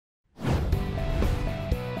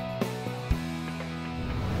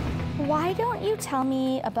Why don't you tell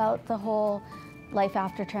me about the whole life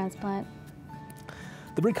after transplant?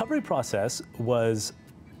 The recovery process was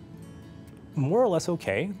more or less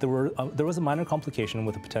okay. There was a minor complication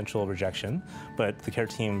with a potential rejection, but the care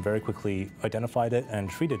team very quickly identified it and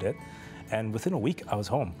treated it. And within a week, I was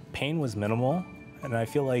home. Pain was minimal, and I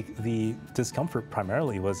feel like the discomfort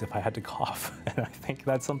primarily was if I had to cough. And I think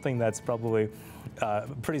that's something that's probably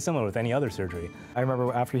pretty similar with any other surgery. I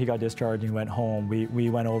remember after he got discharged and he went home, we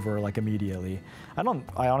went over like immediately.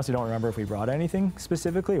 I honestly don't remember if we brought anything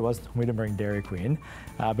specifically. We didn't bring Dairy Queen,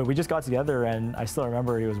 but we just got together, and I still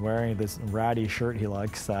remember he was wearing this ratty shirt he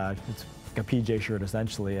likes. It's like a PJ shirt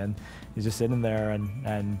essentially, and he's just sitting there,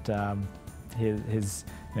 and he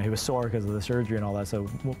was sore because of the surgery and all that, so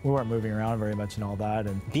we weren't moving around very much and all that.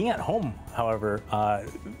 And being at home, however,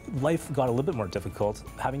 life got a little bit more difficult.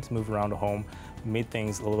 Having to move around at home made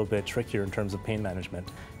things a little bit trickier in terms of pain management.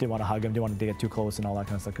 Didn't want to hug him, didn't want to get too close and all that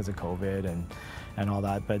kind of stuff because of COVID and all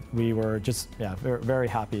that. But we were just, very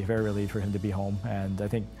happy, very relieved for him to be home. And I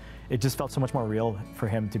think it just felt so much more real for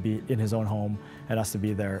him to be in his own home and us to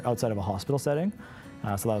be there outside of a hospital setting.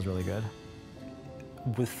 So that was really good.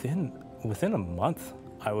 Within a month,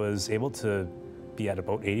 I was able to be at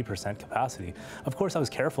about 80% capacity. Of course, I was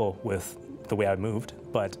careful with the way I moved,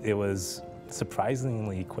 but it was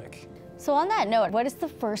surprisingly quick. So on that note, what is the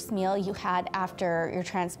first meal you had after your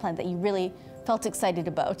transplant that you really felt excited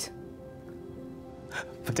about?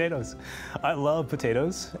 Potatoes. I love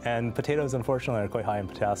potatoes, and potatoes, unfortunately, are quite high in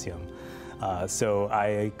potassium. So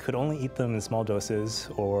I could only eat them in small doses,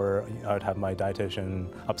 or I would have my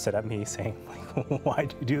dietitian upset at me saying, like, why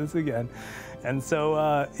do you do this again? And so,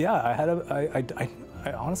 I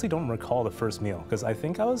honestly don't recall the first meal, because I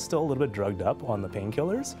think I was still a little bit drugged up on the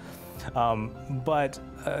painkillers. But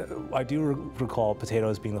I do recall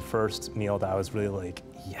potatoes being the first meal that I was really like,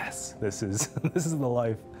 yes, this is the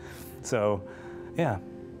life. So, yeah,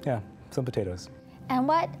 some potatoes. And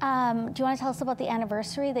what, do you want to tell us about the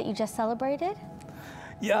anniversary that you just celebrated?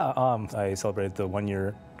 Yeah, I celebrated the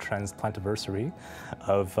 1-year transplantiversary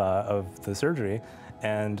of the surgery.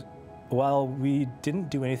 And while we didn't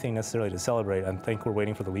do anything necessarily to celebrate, I think we're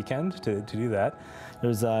waiting for the weekend to do that.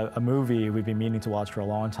 There's a movie we've been meaning to watch for a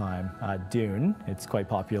long time, Dune. It's quite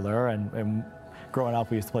popular, and growing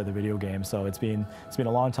up we used to play the video game, so it's been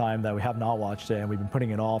a long time that we have not watched it, and we've been putting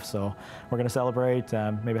it off. So we're going to celebrate,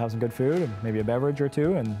 maybe have some good food, and maybe a beverage or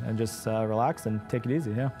two, and just relax and take it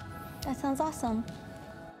easy. Yeah. That sounds awesome.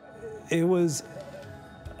 It's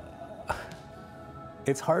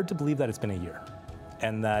hard to believe that it's been a year,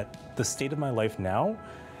 and that the state of my life now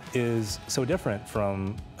is so different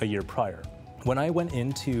from a year prior. When I went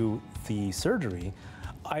into the surgery,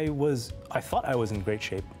 I thought I was in great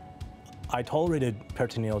shape. I tolerated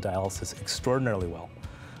peritoneal dialysis extraordinarily well,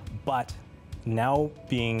 but now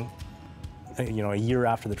being, a year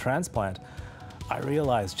after the transplant, I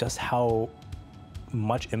realized just how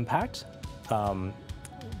much impact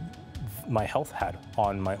my health had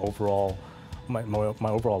on my overall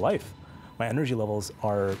life. My energy levels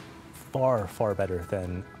are far, far better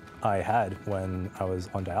than I had when I was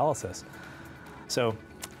on dialysis. So,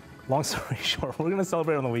 long story short, we're going to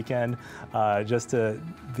celebrate on the weekend just to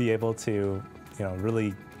be able to,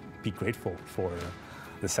 really be grateful for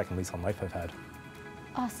the second lease on life I've had.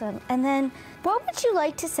 Awesome. And then what would you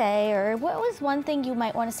like to say, or what was one thing you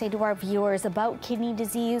might want to say to our viewers about kidney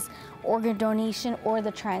disease, organ donation, or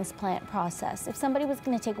the transplant process? If somebody was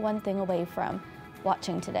going to take one thing away from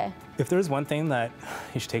watching today. If there's one thing that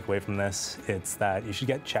you should take away from this, it's that you should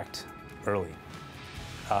get checked early.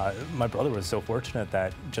 My brother was so fortunate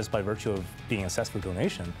that just by virtue of being assessed for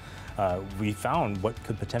donation, we found what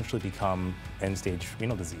could potentially become end-stage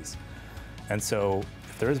renal disease. And so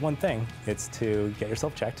if there is one thing, it's to get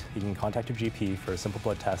yourself checked. You can contact your GP for a simple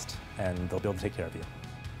blood test, and they'll be able to take care of you.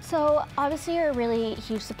 So obviously you're a really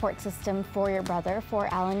huge support system for your brother, for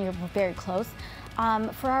Alan, you're very close.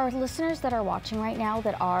 For our listeners that are watching right now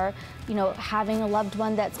that are, having a loved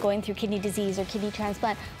one that's going through kidney disease or kidney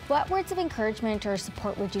transplant, what words of encouragement or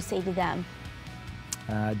support would you say to them?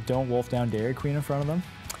 Don't wolf down Dairy Queen in front of them.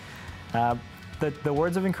 The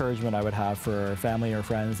words of encouragement I would have for family or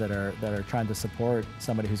friends that are trying to support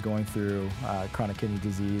somebody who's going through chronic kidney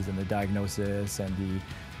disease and the diagnosis and the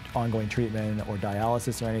ongoing treatment or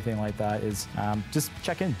dialysis or anything like that is just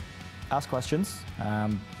check in, ask questions.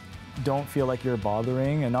 Don't feel like you're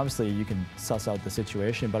bothering, and obviously you can suss out the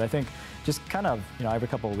situation, but I think just kind of, every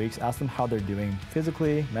couple of weeks, ask them how they're doing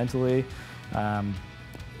physically, mentally,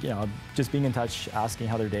 just being in touch, asking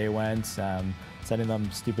how their day went, sending them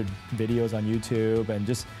stupid videos on YouTube, and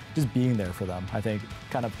just being there for them. I think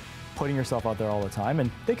kind of putting yourself out there all the time, and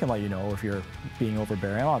they can let you know if you're being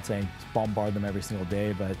overbearing. I'm not saying bombard them every single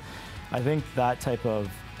day, but I think that type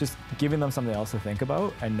of just giving them something else to think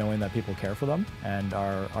about and knowing that people care for them and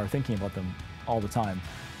are thinking about them all the time.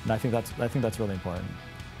 And I think that's really important.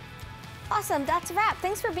 Awesome, that's a wrap.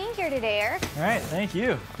 Thanks for being here today, Eric. All right, thank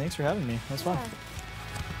you. Thanks for having me. That was fun.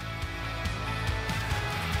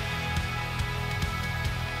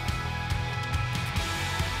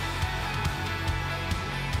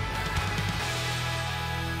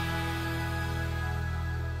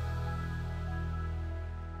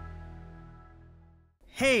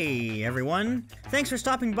 Hey everyone, thanks for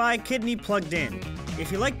stopping by Kidney Plugged In.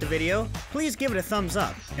 If you liked the video, please give it a thumbs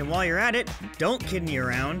up. And while you're at it, don't kidney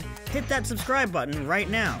around. Hit that subscribe button right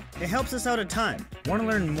now. It helps us out a ton. Want to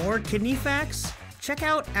learn more kidney facts? Check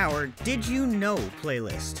out our Did You Know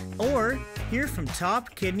playlist. Or hear from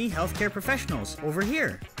top kidney healthcare professionals over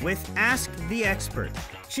here with Ask the Expert.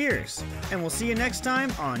 Cheers, and we'll see you next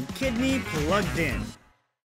time on Kidney Plugged In.